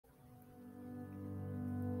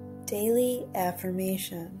Daily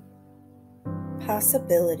Affirmation.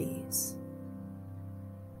 Possibilities.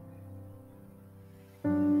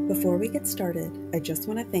 Before we get started, I just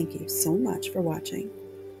want to thank you so much for watching.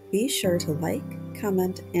 Be sure to like,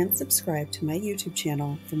 comment, and subscribe to my YouTube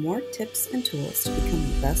channel for more tips and tools to become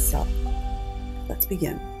your best self. Let's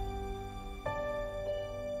begin.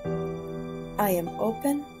 I am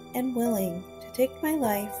open and willing to take my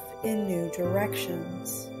life in new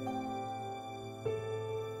directions.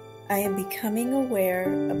 I am becoming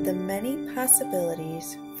aware of the many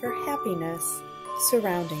possibilities for happiness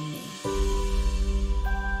surrounding me.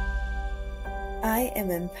 I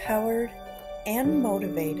am empowered and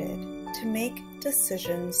motivated to make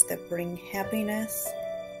decisions that bring happiness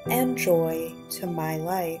and joy to my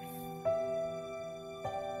life.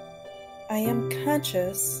 I am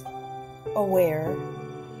conscious, aware,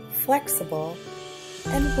 flexible,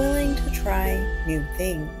 and willing to try new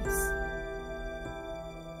things.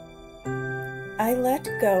 I let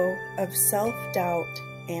go of self-doubt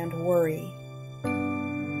and worry.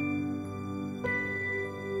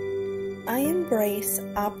 I embrace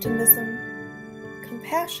optimism,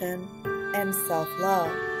 compassion, and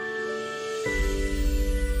self-love.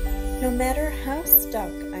 No matter how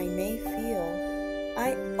stuck I may feel,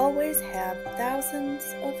 I always have thousands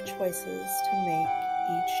of choices to make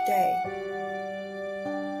each day.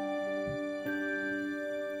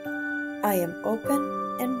 I am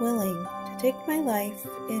open and willing to take my life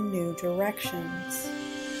in new directions.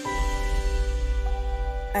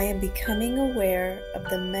 I am becoming aware of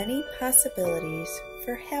the many possibilities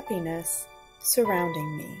for happiness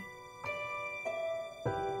surrounding me.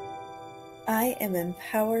 I am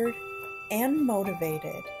empowered and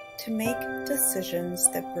motivated to make decisions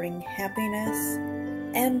that bring happiness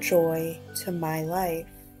and joy to my life.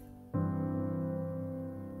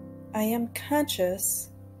 I am conscious,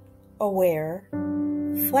 aware,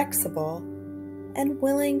 flexible, and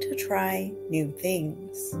willing to try new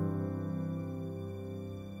things.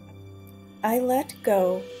 I let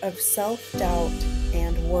go of self-doubt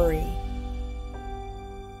and worry.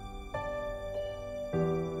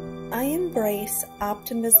 I embrace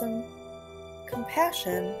optimism,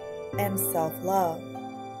 compassion, and self-love.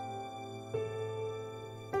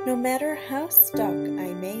 No matter how stuck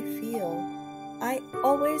I may feel, I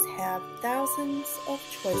always have thousands of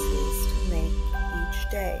choices to make each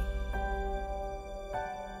day.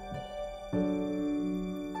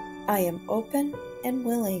 I am open and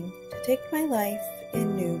willing to take my life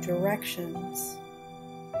in new directions.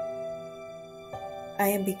 I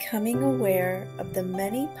am becoming aware of the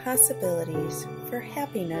many possibilities for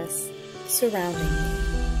happiness surrounding me.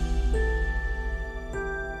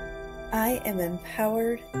 I am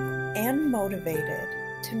empowered and motivated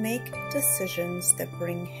to make decisions that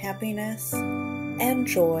bring happiness and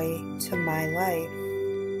joy to my life.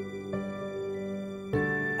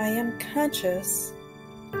 I am conscious,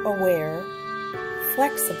 aware,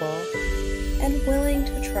 flexible, and willing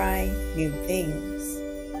to try new things.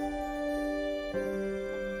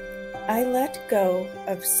 I let go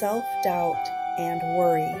of self-doubt and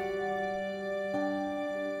worry.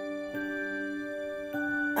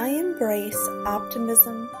 I embrace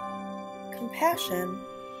optimism, compassion,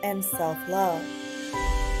 and self-love.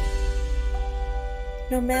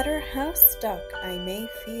 No matter how stuck I may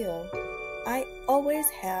feel, I always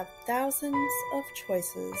have thousands of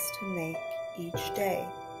choices to make each day.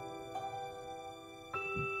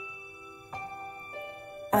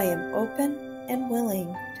 I am open and willing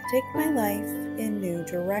to take my life in new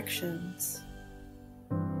directions.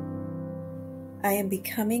 I am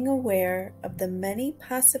becoming aware of the many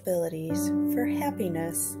possibilities for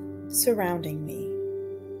happiness surrounding me.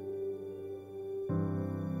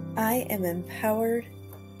 I am empowered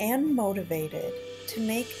and motivated to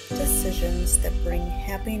make decisions that bring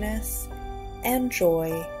happiness and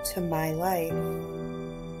joy to my life.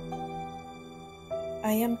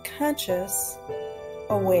 I am conscious,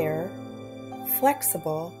 aware,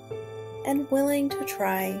 flexible, and willing to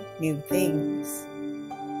try new things.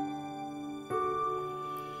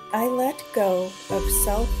 I let go of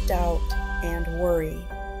self-doubt and worry.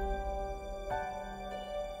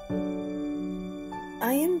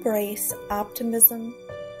 I embrace optimism,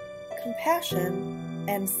 compassion,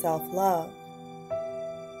 and self-love.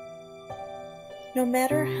 No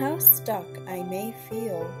matter how stuck I may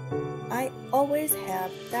feel, I always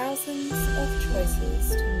have thousands of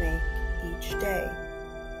choices to make each day.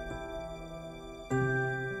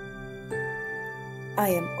 I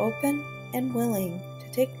am open and willing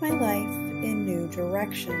to take my life in new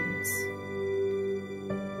directions.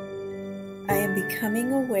 I am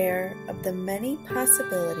becoming aware of the many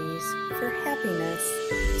possibilities for happiness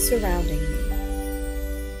surrounding me.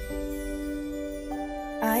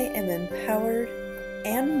 I am empowered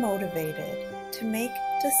and motivated to make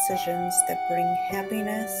decisions that bring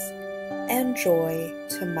happiness and joy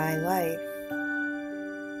to my life.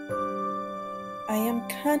 I am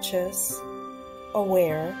conscious,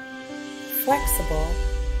 aware, flexible,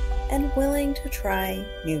 and willing to try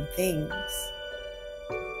new things.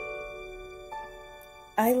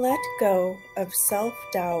 I let go of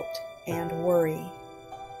self-doubt and worry.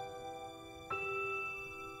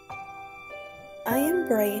 I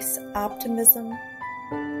embrace optimism,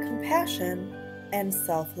 compassion, and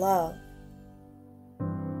self-love.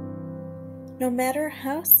 No matter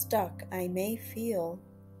how stuck I may feel,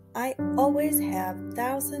 I always have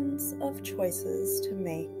thousands of choices to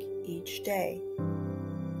make each day.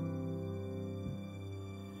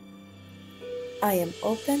 I am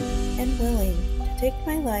open and willing to take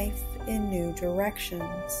my life in new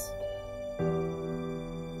directions.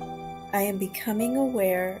 I am becoming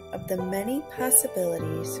aware of the many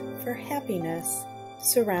possibilities for happiness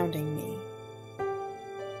surrounding me.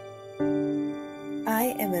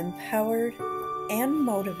 I am empowered and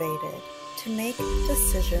motivated to make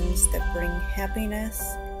decisions that bring happiness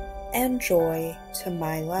and joy to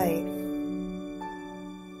my life.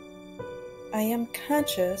 I am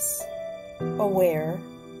conscious, aware,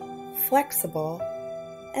 flexible,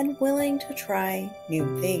 and willing to try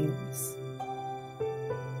new things.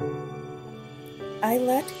 I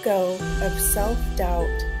let go of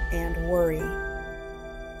self-doubt and worry.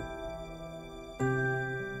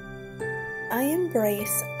 I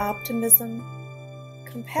embrace optimism,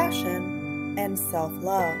 compassion, and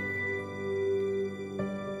self-love.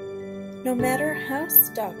 No matter how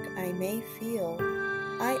stuck I may feel,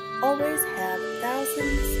 I always have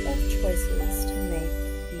thousands of choices to make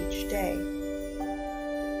each day.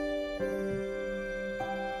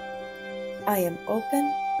 I am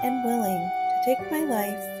open and willing to take my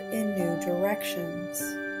life in new directions.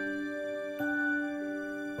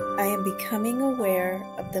 I am becoming aware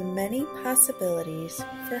of the many possibilities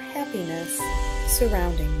for happiness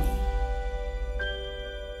surrounding me.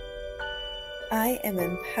 I am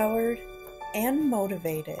empowered and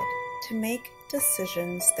motivated to make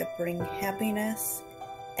decisions that bring happiness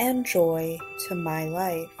and joy to my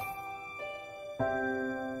life.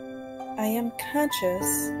 I am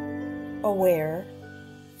conscious, aware,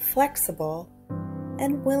 flexible,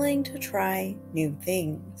 and willing to try new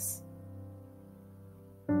things.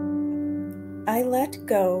 I let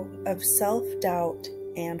go of self-doubt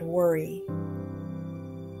and worry.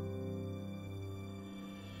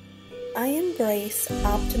 I embrace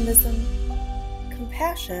optimism,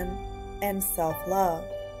 compassion, and self-love.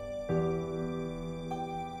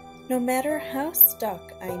 No matter how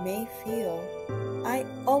stuck I may feel, I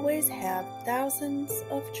always have thousands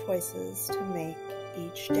of choices to make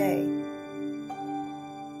each day.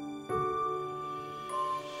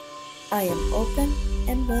 I am open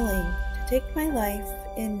and willing to take my life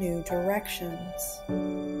in new directions.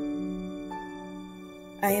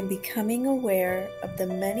 I am becoming aware of the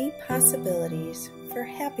many possibilities for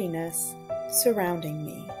happiness surrounding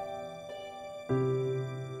me.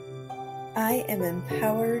 I am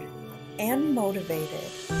empowered and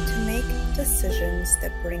motivated to make decisions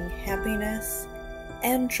that bring happiness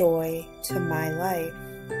and joy to my life.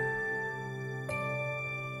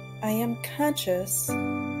 I am conscious,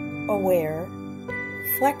 aware,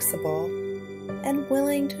 flexible, and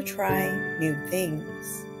willing to try new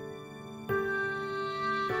things.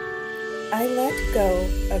 I let go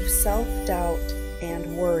of self-doubt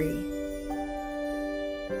and worry.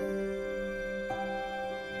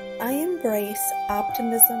 I embrace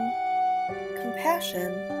optimism,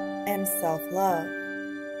 compassion, and self-love.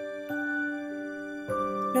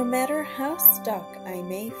 No matter how stuck I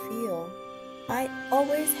may feel, I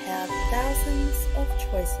always have thousands of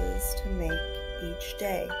choices to make each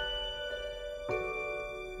day.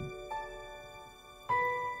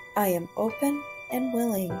 I am open and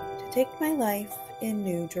willing to take my life in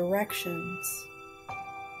new directions.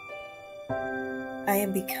 I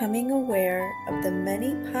am becoming aware of the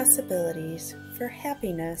many possibilities for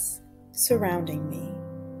happiness surrounding me.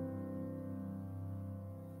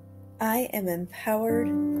 I am empowered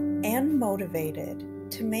and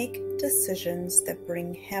motivated to make decisions that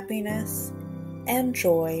bring happiness and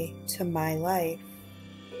joy to my life.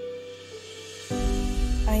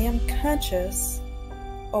 I am conscious,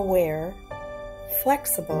 aware,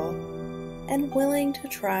 flexible, and willing to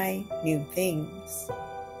try new things.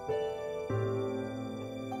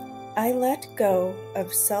 I let go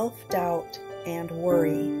of self-doubt and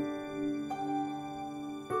worry.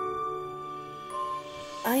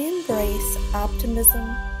 I embrace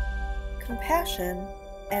optimism, compassion,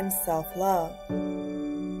 and self-love.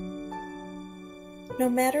 No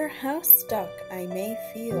matter how stuck I may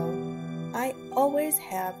feel, I always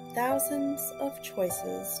have thousands of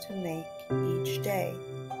choices to make each day.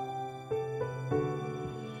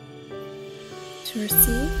 To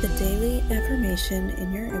receive the Daily Affirmation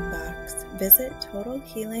in your inbox, visit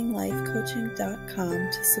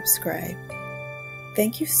TotalHealingLifeCoaching.com to subscribe.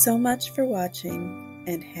 Thank you so much for watching,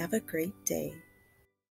 and have a great day.